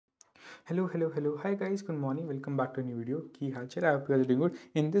Hello. Hi guys, good morning. Welcome back to a new video. Ki hal chal? I hope you guys are doing good.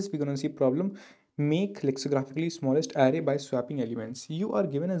 In this, we're gonna see problem. Make lexicographically smallest array by swapping elements. You are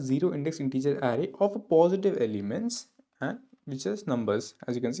given a zero index integer array of positive elements and which is numbers.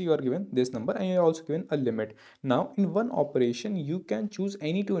 As you can see, you are given this number and you're also given a limit. Now, in one operation, you can choose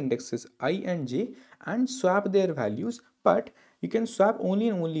any two indexes i and j and swap their values, but you can swap only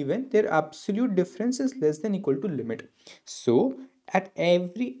and only when their absolute difference is less than equal to limit. So at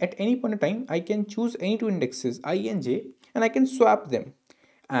any point of time I can choose any two indexes I and j and I can swap them.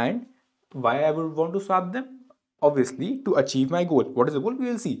 And why I would want to swap them? Obviously to achieve my goal. What is the goal? We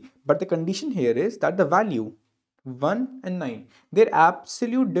will see, but the condition here is that the value 1 and 9, their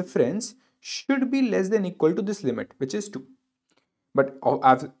absolute difference should be less than equal to this limit, which is 2. But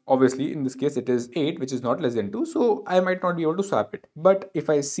obviously in this case it is 8, which is not less than 2, so I might not be able to swap it. But if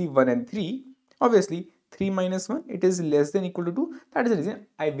I see 1 and 3, obviously 3 minus 1, it is less than equal to 2. That is the reason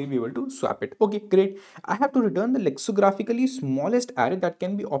I will be able to swap it. Okay, great. I have to return the lexicographically smallest array that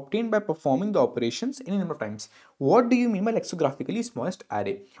can be obtained by performing the operations any number of times. What do you mean by lexicographically smallest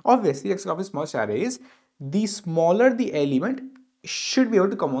array? Obviously lexicographically smallest array is the smaller the element should be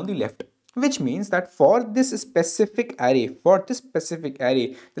able to come on the left, which means that for this specific array,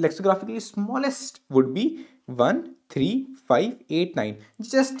 the lexicographically smallest would be 1, 3, 5, 8, 9.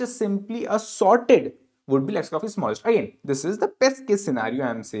 Just simply a sorted would be lexicographically smallest. Again, this is the best case scenario. I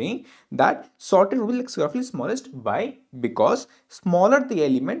am saying that sorted would be lexicographically smallest. Why? Because smaller the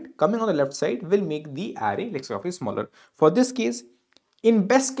element coming on the left side will make the array lexicographically smaller. For this case, in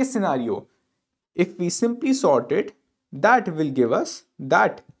best case scenario, if we simply sort it, that will give us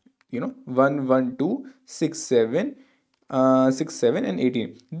that 1 1 2 6 7 6 7 and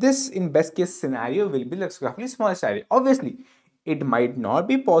 18. This in best case scenario will be lexicographically smallest array. Obviously it might not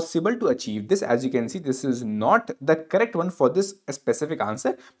be possible to achieve this. As you can see, this is not the correct one for this specific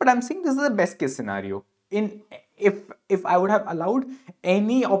answer, but I'm saying this is the best case scenario. In if I would have allowed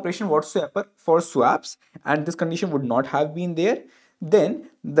any operation whatsoever for swaps and this condition would not have been there, then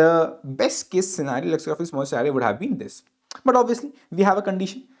the best case scenario lexicography smallest array would have been this. But obviously we have a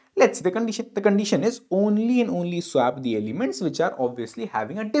condition. Let's see the condition. The condition is only and only swap the elements which are obviously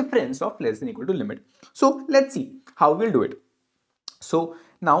having a difference of less than equal to limit. So let's see how we'll do it. So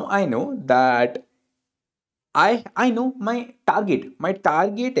now I know that I know my target. My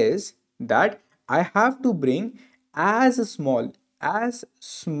target is that I have to bring as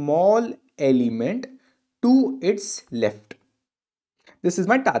small element to its left. This is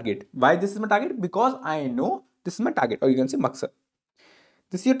my target. Why this is my target? Because I know this is my target, or you can say maksad.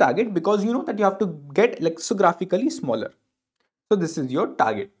 This is your target because you know that you have to get lexicographically smaller. So this is your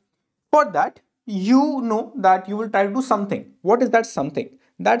target. For that, you know that you will try to do something. What is that something?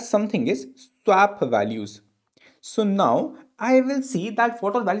 That something is swap values. So now I will see that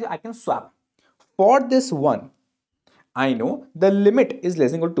what all values I can swap. For this one, I know the limit is less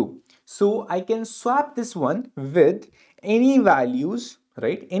than equal to 2. So I can swap this one with any values,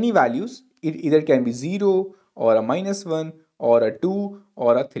 right? Any values. It either can be 0 or a -1 or a 2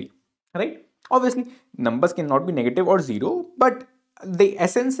 or a 3, right? Obviously, numbers cannot be negative or 0, but the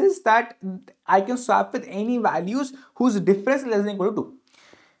essence is that I can swap with any values whose difference is less than equal to 2.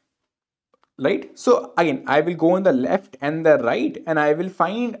 Right? So again, I will go on the left and the right and I will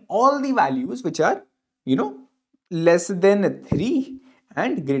find all the values which are, less than 3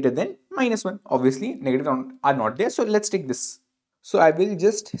 and greater than -1. Obviously, negative are not there. So let's take this. So I will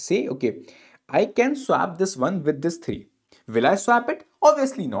just say, okay, I can swap this one with this 3. Will I swap it?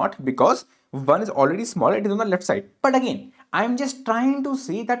 Obviously not, because 1 is already smaller, it is on the left side. But again, I am just trying to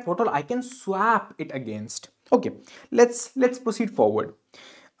say that what all I can swap it against. Okay, let's proceed forward.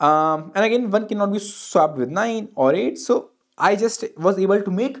 And again, 1 cannot be swapped with 9 or 8. So I just was able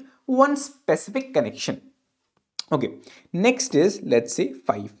to make one specific connection. Okay, next is, let's say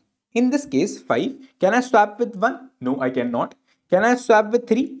 5. In this case, 5, can I swap with 1? No, I cannot. Can I swap with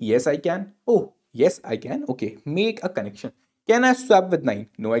 3? Yes, I can. Oh, yes, I can. Okay, make a connection. Can I swap with 9?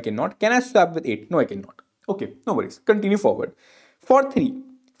 No, I cannot. Can I swap with 8? No, I cannot. Okay, no worries. Continue forward. For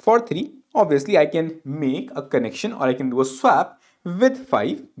 3, obviously I can make a connection or I can do a swap with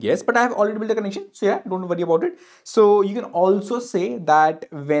 5. Yes, but I have already built a connection, so yeah, don't worry about it. So you can also say that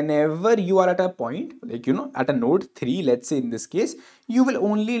whenever you are at a point, like at a node 3, let's say in this case, you will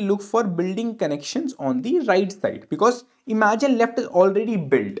only look for building connections on the right side, because imagine left is already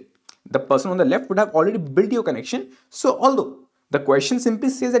built. The person on the left would have already built your connection. So although the question simply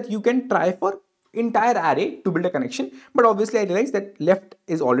says that you can try for entire array to build a connection, but obviously I realize that left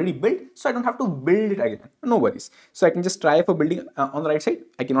is already built, so I don't have to build it again. No worries. So I can just try for building on the right side.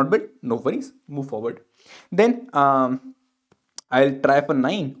 I cannot build. No worries. Move forward. Then I'll try for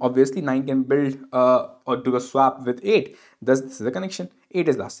 9. Obviously, 9 can build or do a swap with 8. Thus, this is a connection. 8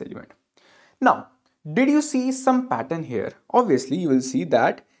 is last element. Now, did you see some pattern here? Obviously, you will see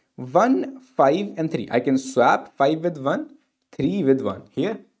that 1, 5 and 3. I can swap 5 with 1, 3 with 1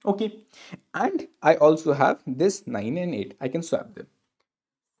 here. Okay. And I also have this 9 and 8. I can swap them.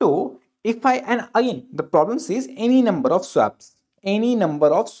 So, if I, and again, the problem says any number of swaps. Any number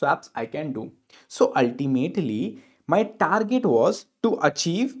of swaps I can do. So, ultimately, my target was to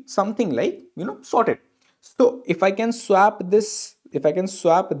achieve something like, sorted. So, if I can swap this,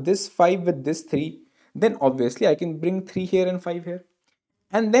 5 with this 3, then obviously I can bring 3 here and 5 here.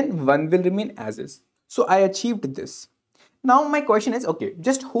 And then 1 will remain as is. So, I achieved this. Now my question is, okay,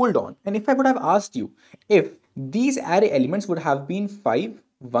 just hold on. And if I would have asked you if these array elements would have been 5,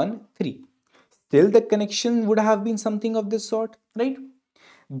 1, 3, still the connection would have been something of this sort, right?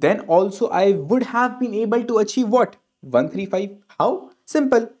 Then also I would have been able to achieve what? 1, 3, 5. How?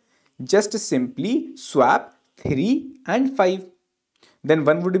 Simple. Just simply swap 3 and 5. Then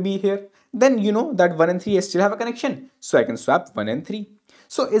 1 would be here. Then you know that 1 and 3 still have a connection. So I can swap 1 and 3.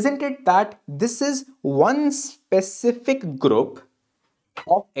 So isn't it that this is one specific group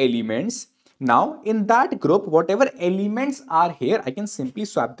of elements? Now in that group, whatever elements are here, I can simply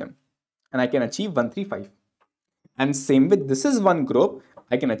swap them and I can achieve 1, 3, 5. And same with this is one group,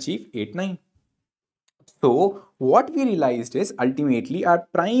 I can achieve 8, 9. So what we realized is ultimately our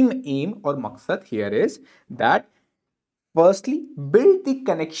prime aim or maqsad here is that firstly, build the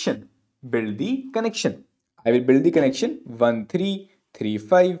connection. Build the connection. I will build the connection 1, 3, 3,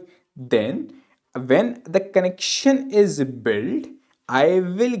 5. Then when the connection is built, I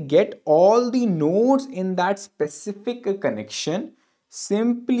will get all the nodes in that specific connection,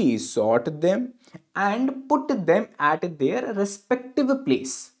 simply sort them and put them at their respective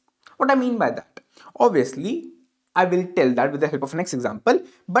place. What I mean by that? Obviously, I will tell that with the help of next example,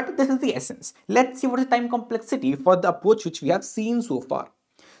 but this is the essence. Let's see what is the time complexity for the approach which we have seen so far.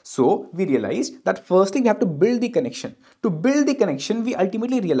 So we realized that firstly we have to build the connection. To build the connection, we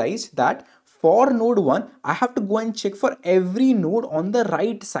ultimately realized that for node 1, I have to go and check for every node on the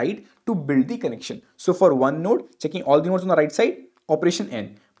right side to build the connection. So for one node, checking all the nodes on the right side, operation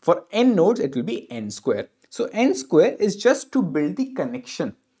n. For n nodes, it will be n square. So n square is just to build the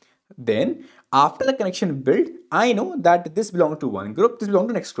connection. Then after the connection built, I know that this belongs to one group, this belongs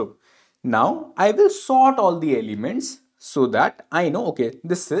to next group. Now I will sort all the elements so that I know, okay,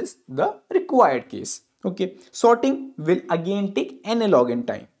 this is the required case. Okay, sorting will again take n log n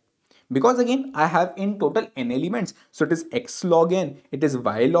time. Because again, I have in total n elements. So it is x log n, it is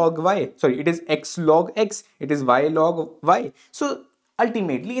y log y, sorry, it is x log x, it is y log y. So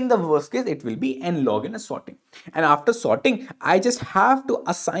ultimately, in the worst case, it will be n log n as sorting. And after sorting, I just have to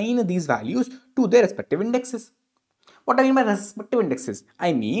assign these values to their respective indexes. What I mean by respective indexes?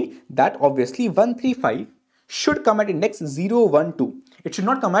 I mean that obviously 135 should come at index 0, 1, 2. It should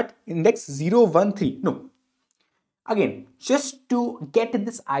not come at index 0, 1, 3. No. Again, just to get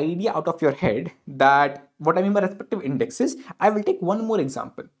this idea out of your head that what I mean by respective indexes, I will take one more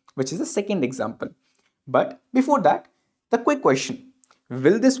example, which is the second example. But before that, the quick question.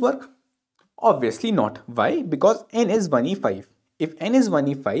 Will this work? Obviously not. Why? Because n is 1e5. If n is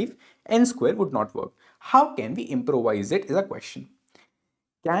 1e5, n square would not work. How can we improvise it is a question.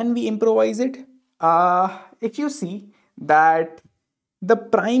 Can we improvise it? If you see that the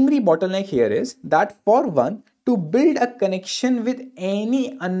primary bottleneck here is that for one to build a connection with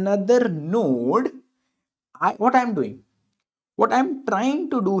any another node, what I'm doing? What I'm trying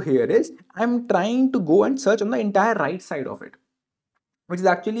to do here is I'm trying to go and search on the entire right side of it, which is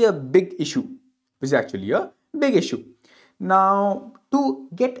actually a big issue. Now, to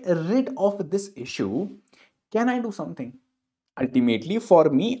get rid of this issue, can I do something? Ultimately, for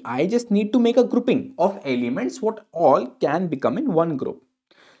me, I just need to make a grouping of elements what all can become in one group.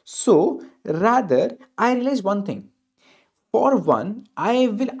 So, rather, I realized one thing. For one, I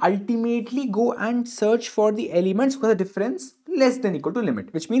will ultimately go and search for the elements with a difference less than equal to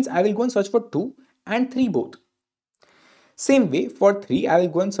limit, which means I will go and search for 2 and 3 both. Same way, for 3, I will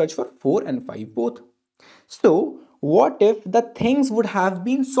go and search for 4 and 5 both. So, what if the things would have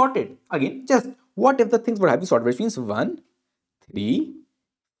been sorted? Again, just what if the things would have been sorted, which means 1, 3,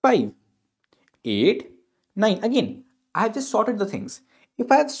 5, 8, 9. Again, I have just sorted the things. If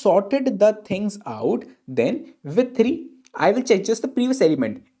I have sorted the things out, then with 3, I will check just the previous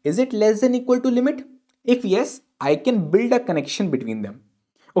element. Is it less than equal to limit? If yes, I can build a connection between them.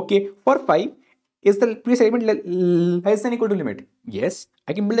 Okay, for 5, is the previous element less than equal to limit? Yes,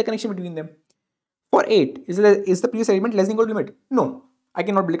 I can build a connection between them. For 8, is the previous element less than equal to limit? No, I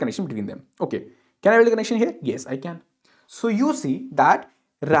cannot build a connection between them. Okay, can I build a connection here? Yes, I can. So you see that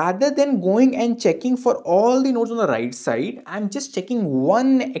rather than going and checking for all the nodes on the right side, I'm just checking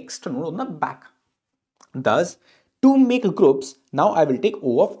one extra node on the back. Thus, to make groups, now I will take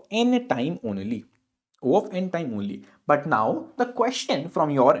O of n time only. O of n time only. But now the question from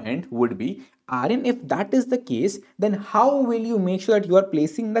your end would be, Aryan, if that is the case, then how will you make sure that you are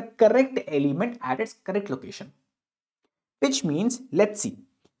placing the correct element at its correct location? Which means, let's see,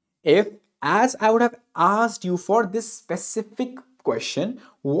 if as I would have asked you for this specific question,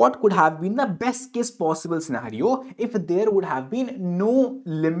 what could have been the best case possible scenario if there would have been no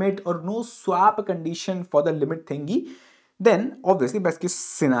limit or no swap condition for the limit thingy, then obviously best case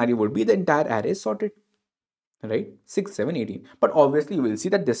scenario would be the entire array is sorted, right? 6, 7, 18. But obviously you will see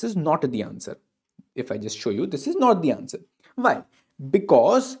that this is not the answer. If I just show you, this is not the answer. Why?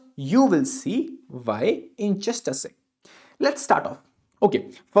 Because you will see why in just a sec. Let's start off.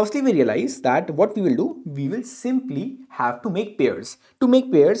 Okay, firstly we realize that what we will do, we will simply have to make pairs. To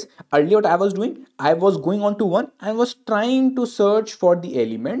make pairs, earlier what I was doing, I was going on to 1 and was trying to search for the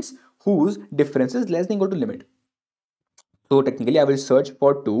elements whose difference is less than equal to limit. So technically I will search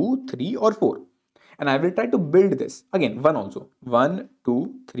for 2, 3 or 4. And I will try to build this. Again, 1 also. 1,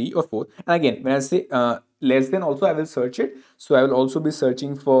 2, 3 or 4. And again, when I say less than also, I will search it. So I will also be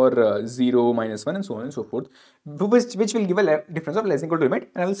searching for 0, minus 1 and so on and so forth. Which will give a difference of less than equal to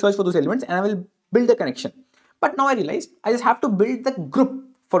limit. And I will search for those elements and I will build the connection. But now I realize I just have to build the group.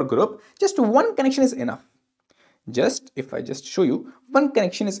 For group, just one connection is enough. If I just show you, one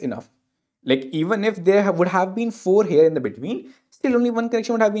connection is enough. Like even if there would have been 4 here in the between, still only one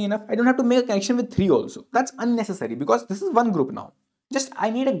connection would have been enough. I don't have to make a connection with 3 also. That's unnecessary because this is one group now. Just I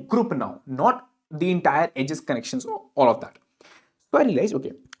need a group now, not the entire edges connections, all of that. So I realized,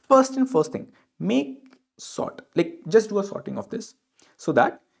 okay, first thing, make sort, like just do a sorting of this so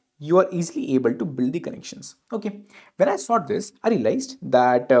that you are easily able to build the connections. Okay, when I sort this, I realized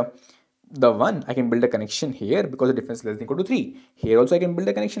that the 1, I can build a connection here because the difference is less than equal to 3. Here also I can build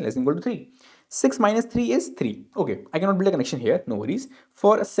a connection less than equal to 3. 6 minus 3 is 3. Okay, I cannot build a connection here, no worries.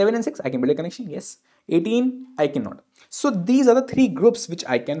 For 7 and 6, I can build a connection, yes. 18, I cannot. So these are the 3 groups which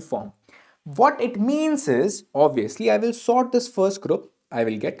I can form. What it means is, obviously, I will sort this first group. I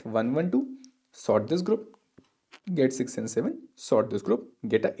will get 1, 1, 2, sort this group, get 6 and 7, sort this group,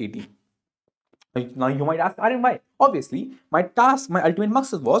 get a 18. Now you might ask, Aryan, why? Obviously, my ultimate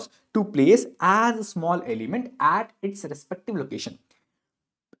maqsad was to place as small element at its respective location.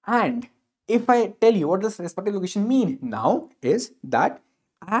 And if I tell you what does respective location mean now is that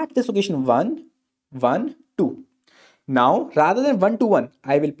at this location 1, 1, 2. Now rather than 1 to 1,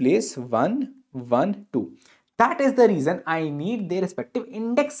 I will place 1, 1, 2. That is the reason I need their respective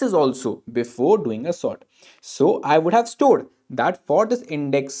indexes also before doing a sort. So I would have stored that for this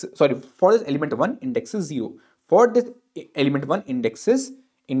for this element 1, index is 0. For this element 1, index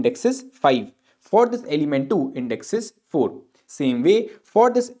is 5. For this element 2, index is 4. Same way, for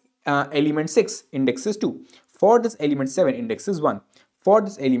this element 6, index is 2. For this element 7, index is 1. For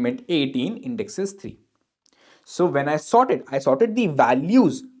this element 18, index is 3. So when I sorted the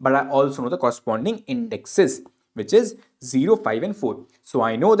values, but I also know the corresponding indexes, which is 0, 5 and 4. So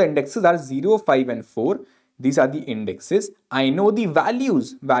I know the indexes are 0, 5 and 4. These are the indexes. I know the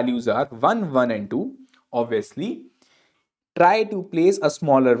values. Values are 1, 1 and 2. Obviously, try to place a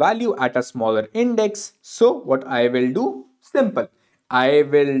smaller value at a smaller index. So what I will do? Simple. I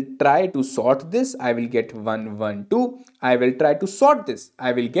will try to sort this. I will get 1, 1, 2. I will try to sort this.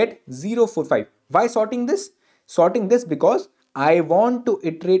 I will get 0, 4, 5. Why sorting this? Sorting this because I want to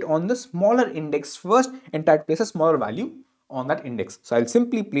iterate on the smaller index first and try to place a smaller value on that index. So I'll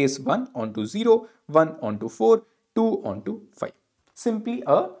simply place 1 onto 0, 1 onto 4, 2 onto 5. Simply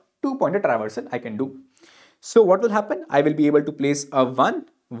a 2-pointer traversal I can do. So what will happen? I will be able to place a 1,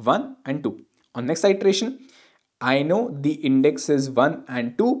 1 and 2. On next iteration, I know the index is 1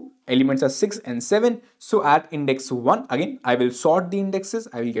 and 2. Elements are 6 and 7. So at index 1, again, I will sort the indexes.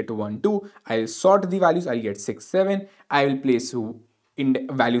 I will get 1, 2. I will sort the values. I will get 6, 7. I will place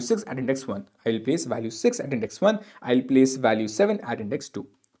value 6 at index 1. I will place value 6 at index 1. I will place value 7 at index 2.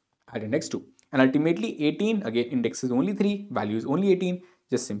 And ultimately 18, again, index is only 3. Value is only 18.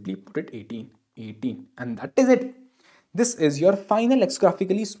 Just simply put it 18, 18. And that is it. This is your final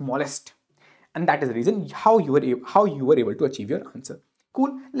lexicographically smallest. And that is the reason how you were able to achieve your answer.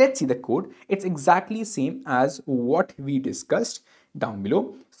 Cool. Let's see the code. It's exactly same as what we discussed down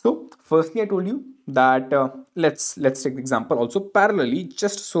below. So firstly, I told you that let's take the example also parallelly,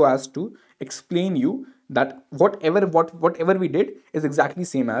 just so as to explain you that whatever we did is exactly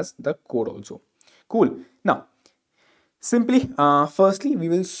same as the code also. Cool. Now Simply, firstly, we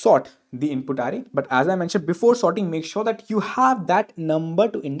will sort the input array. But as I mentioned before sorting, make sure that you have that number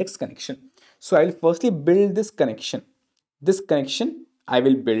to index connection. So I will firstly build this connection. This connection, I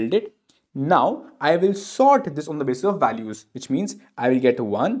will build it. Now I will sort this on the basis of values, which means I will get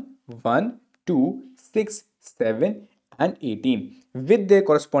 1, 1, 2, 6, 7, and 18 with their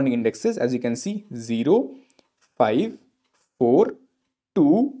corresponding indexes. As you can see, 0, 5, 4,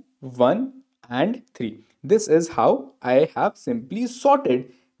 2, 1, and 3. This is how I have simply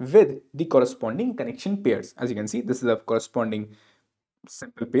sorted with the corresponding connection pairs. As you can see, this is a corresponding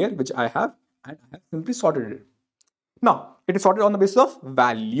simple pair which I have, and I have simply sorted it. Now it is sorted on the basis of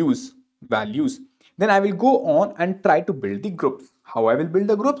values. Then I will go on and try to build the groups. How I will build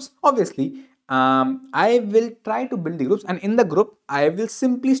the groups? Obviously, I will try to build the groups, and in the group I will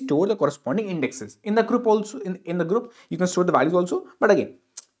simply store the corresponding indexes. In the group also, in the group you can store the values also, but again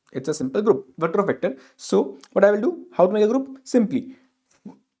it's a simple group, vector of vector. So what I will do, how to make a group? Simply,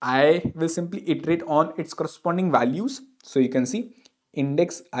 I will simply iterate on its corresponding values. So you can see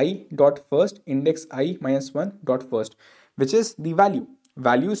index I dot first, index I minus 1 dot first, which is the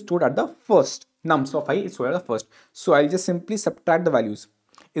value is stored at the first. Nums of I is stored at the first. So I'll just simply subtract the values.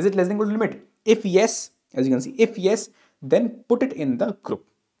 Is it less than equal to limit? If yes, as you can see, if yes, then put it in the group.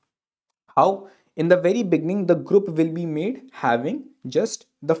 How? In the very beginning, the group will be made having just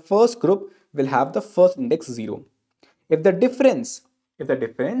the first group will have the first index 0. If the difference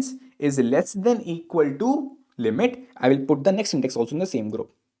is less than equal to limit, I will put the next index also in the same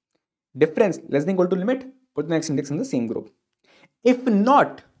group. Difference less than equal to limit, put the next index in the same group. If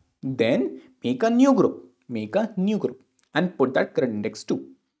not, then make a new group. And put that current index too.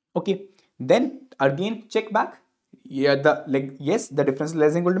 Okay. Then again check back. Yeah, yes, the difference is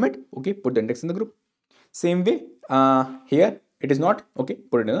less than equal to limit. Okay, put the index in the group. Same way, here it is not. Okay,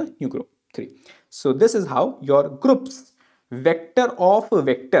 put it in a new group 3. So this is how your groups vector of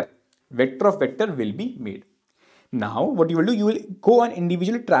vector will be made. Now what you will do, you will go and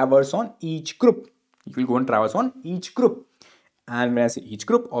individually traverse on each group. And when I say each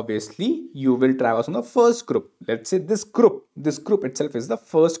group, obviously you will traverse on the first group. Let's say this group itself is the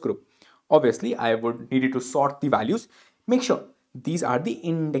first group. Obviously I would need to sort the values. Make sure these are the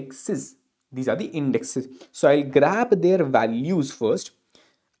indexes. So I'll grab their values first.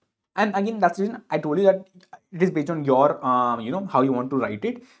 And again, that's the reason I told you that it is based on your how you want to write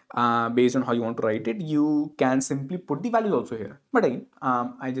it. Based on how you want to write it, you can simply put the values also here. But again,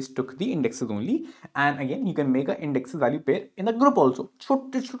 I just took the indexes only. And again, you can make an indexes value pair in the group also. So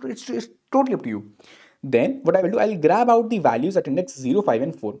it's totally up to you. Then what I will do, I'll grab out the values at index 0, 5,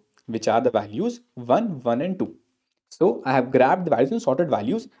 and 4, which are the values 1, 1, and 2. So I have grabbed the values and sorted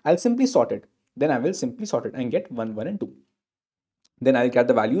values. I'll simply sort it. Then I will simply sort it and get 1, 1, and 2. Then I'll get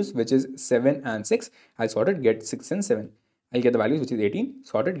the values which is 7 and 6. I'll sort it, get 6 and 7. I'll get the values which is 18,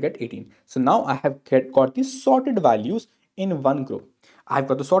 sort it, get 18. So now I have got the sorted values in one group. I've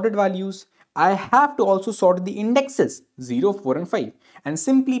got the sorted values. I have to also sort the indexes 0, 4, and 5, and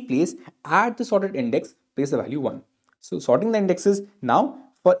simply place at the sorted index, place the value 1. So sorting the indexes, now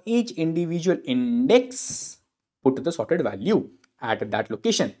for each individual index, put the sorted value at that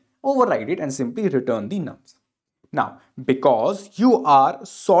location, override it, and simply return the nums. Now, because you are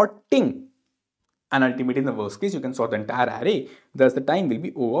sorting, and ultimately in the worst case, you can sort the entire array, thus the time will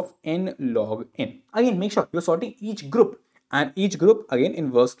be O of n log n. Again, make sure you're sorting each group, and each group, again,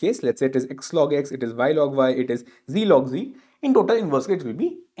 in worst case, let's say it is x log x, it is y log y, it is z log z. In total, in worst case, it will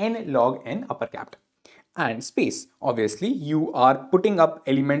be n log n upper capped. And space, obviously, you are putting up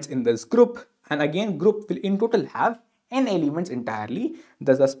elements in this group, and again, group will in total have n elements entirely,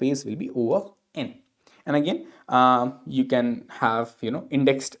 thus the space will be O of n. And again, you can have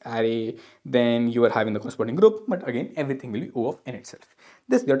indexed array, then you are having the corresponding group, but again everything will be O of n itself.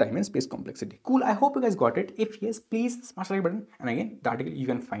 This is your time and space complexity. Cool, I hope you guys got it. If yes, please smash the like button, and again the article you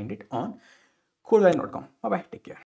can find it on codewine.com. Bye bye, take care.